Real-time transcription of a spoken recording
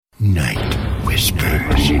Night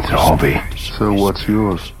Whispers. It's a hobby. So what's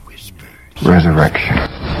yours? Resurrection.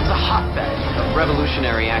 It's a hotbed of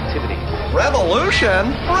revolutionary activity.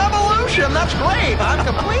 Revolution? Revolution? That's great. I'm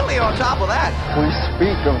completely on top of that. We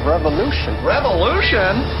speak of revolution.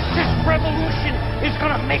 Revolution? This revolution is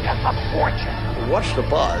gonna make us a fortune. What's the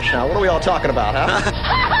buzz? Now, what are we all talking about,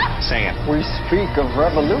 huh? Say it. We speak of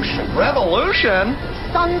revolution. Revolution?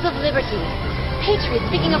 Sons of Liberty. Patriots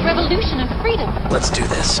speaking of revolution and freedom. Let's do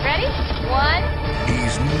this. Ready? 1.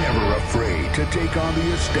 He's never afraid to take on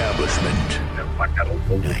the establishment.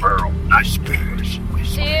 Night Whispers.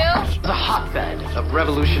 2. It's a hotbed of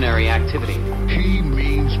revolutionary activity. He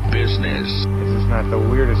means business. Is this not the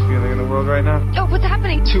weirdest feeling in the world right now? Oh, what's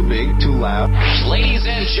happening? Too big, too loud. Ladies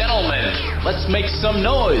and gentlemen, let's make some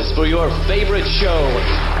noise for your favorite show.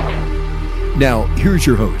 Now, here's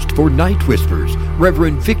your host for Night Whispers,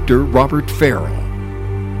 Reverend Victor Robert Farrell.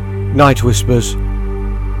 Night Whispers,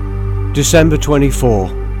 December 24,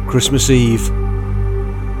 Christmas Eve,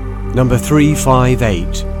 number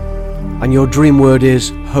 358, and your dream word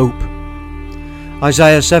is hope.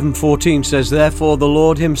 Isaiah 7:14 says, "Therefore the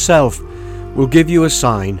Lord himself will give you a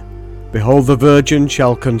sign. Behold, the virgin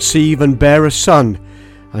shall conceive and bear a son,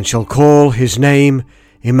 and shall call his name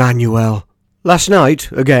Emmanuel." Last night,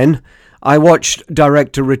 again, I watched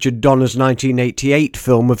director Richard Donner's 1988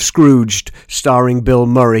 film of Scrooged, starring Bill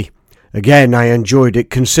Murray. Again, I enjoyed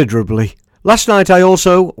it considerably. Last night I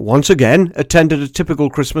also, once again, attended a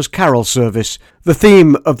typical Christmas carol service. The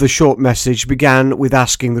theme of the short message began with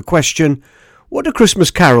asking the question, what do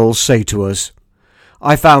Christmas carols say to us?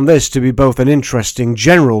 I found this to be both an interesting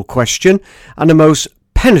general question and a most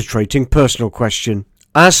penetrating personal question.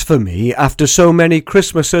 As for me, after so many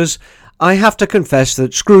Christmases, I have to confess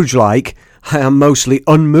that Scrooge-like, I am mostly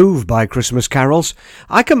unmoved by Christmas carols.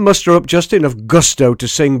 I can muster up just enough gusto to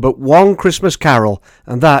sing but one Christmas carol,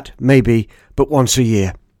 and that, maybe, but once a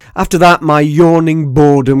year. After that, my yawning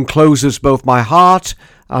boredom closes both my heart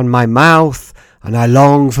and my mouth, and I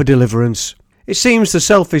long for deliverance. It seems the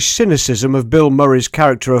selfish cynicism of Bill Murray's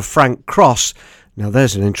character of Frank Cross, now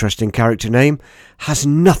there's an interesting character name, has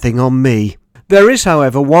nothing on me. There is,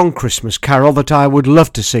 however, one Christmas carol that I would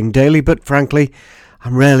love to sing daily, but frankly,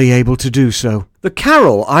 I'm rarely able to do so. The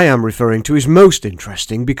carol I am referring to is most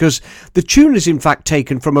interesting because the tune is in fact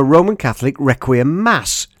taken from a Roman Catholic Requiem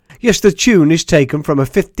Mass. Yes, the tune is taken from a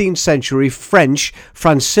 15th century French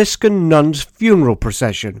Franciscan nun's funeral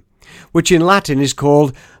procession, which in Latin is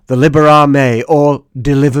called the Libera Me, or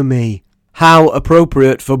Deliver Me. How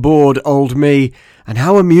appropriate for bored old me, and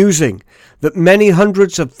how amusing that many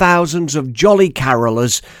hundreds of thousands of jolly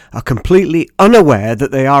carolers are completely unaware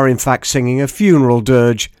that they are in fact singing a funeral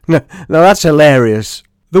dirge. Now that's hilarious.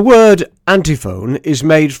 The word antiphone is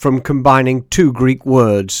made from combining two Greek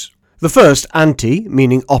words. The first, anti,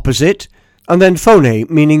 meaning opposite, and then phone,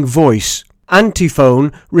 meaning voice.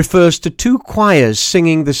 Antiphone refers to two choirs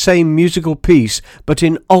singing the same musical piece, but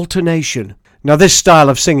in alternation. Now this style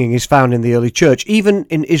of singing is found in the early church, even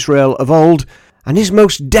in Israel of old, and is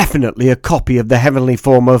most definitely a copy of the heavenly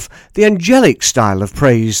form of the angelic style of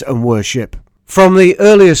praise and worship. From the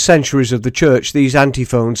earliest centuries of the church, these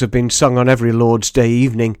antiphons have been sung on every Lord's Day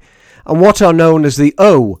evening, and what are known as the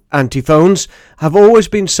O antiphons have always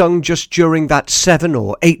been sung just during that 7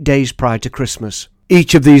 or 8 days prior to Christmas.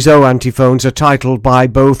 Each of these O antiphons are titled by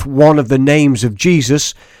both one of the names of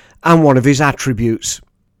Jesus and one of his attributes.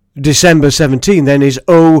 December 17 then is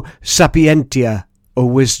O Sapientia, O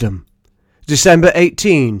Wisdom. December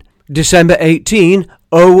 18,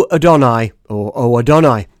 O Adonai, or O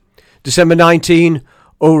Adonai. December 19,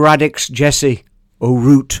 O Radix Jesse, O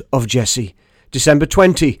Root of Jesse. December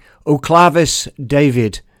 20, O Clavis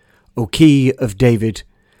David, O Key of David.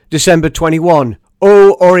 December 21,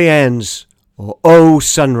 O Oriens, or O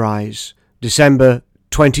Sunrise. December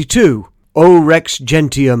 22, O Rex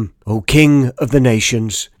Gentium, O King of the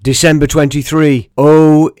Nations. December 23,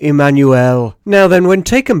 O Emmanuel. Now then, when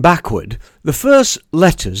taken backward, the first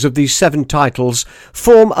letters of these 7 titles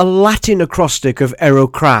form a Latin acrostic of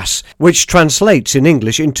Erocras, which translates in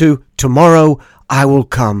English into Tomorrow I Will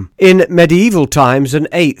Come. In medieval times, an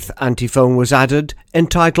 8th antiphon was added,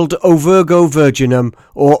 entitled O Virgo Virginum,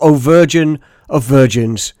 or O Virgin of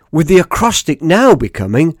Virgins, with the acrostic now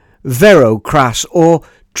becoming Verocras, or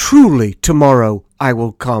Truly tomorrow I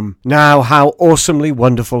will come. Now how awesomely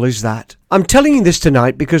wonderful is that? I'm telling you this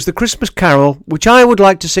tonight because the Christmas carol, which I would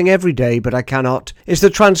like to sing every day but I cannot, is the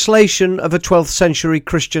translation of a 12th century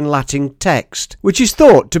Christian Latin text, which is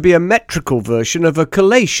thought to be a metrical version of a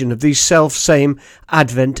collation of these self-same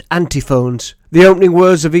Advent antiphons. The opening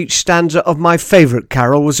words of each stanza of my favourite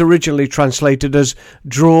carol was originally translated as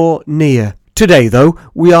Draw Near. Today, though,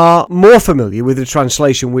 we are more familiar with the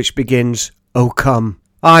translation which begins, O come.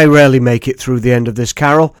 I rarely make it through the end of this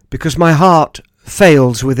carol, because my heart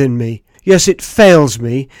fails within me. Yes, it fails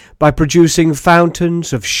me by producing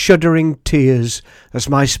fountains of shuddering tears as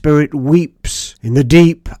my spirit weeps in the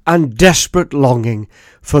deep and desperate longing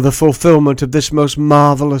for the fulfilment of this most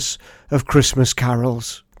marvellous of Christmas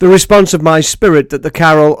carols. The response of my spirit that the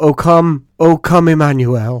carol, O come,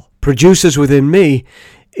 Emmanuel, produces within me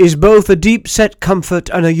is both a deep-set comfort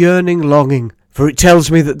and a yearning longing, for it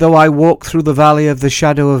tells me that though I walk through the valley of the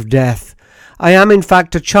shadow of death, I am in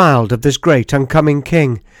fact a child of this great and coming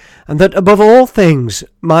King, and that above all things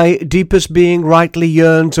my deepest being rightly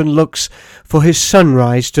yearns and looks for his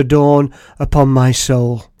sunrise to dawn upon my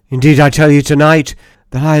soul. Indeed, I tell you tonight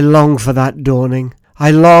that I long for that dawning.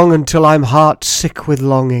 I long until I'm heart sick with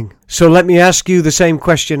longing. So let me ask you the same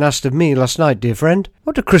question asked of me last night, dear friend.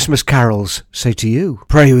 What do Christmas carols say to you?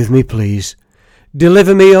 Pray with me, please.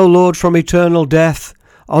 Deliver me, O Lord, from eternal death,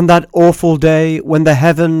 on that awful day when the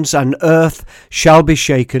heavens and earth shall be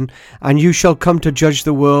shaken, and you shall come to judge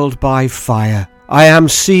the world by fire. I am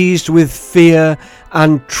seized with fear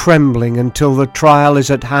and trembling until the trial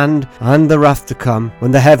is at hand and the wrath to come,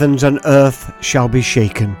 when the heavens and earth shall be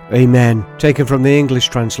shaken. Amen. Taken from the English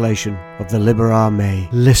translation of the Libera Me.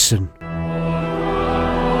 Listen.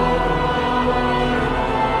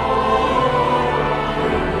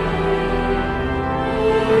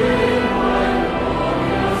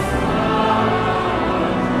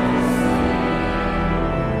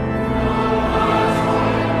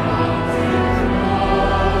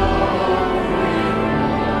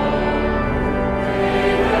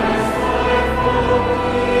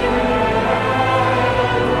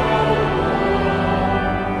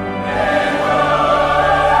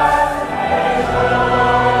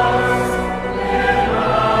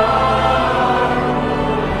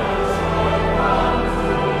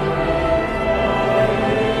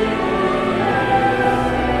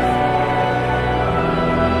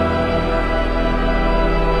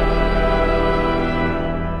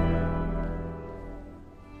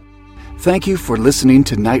 Thank you for listening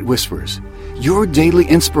to Night Whispers, your daily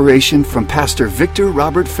inspiration from Pastor Victor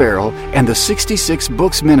Robert Farrell and the 66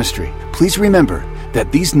 Books Ministry. Please remember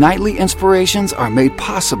that these nightly inspirations are made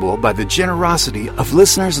possible by the generosity of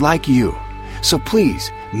listeners like you. So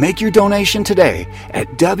please make your donation today at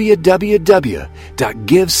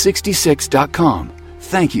www.give66.com.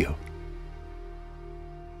 Thank you.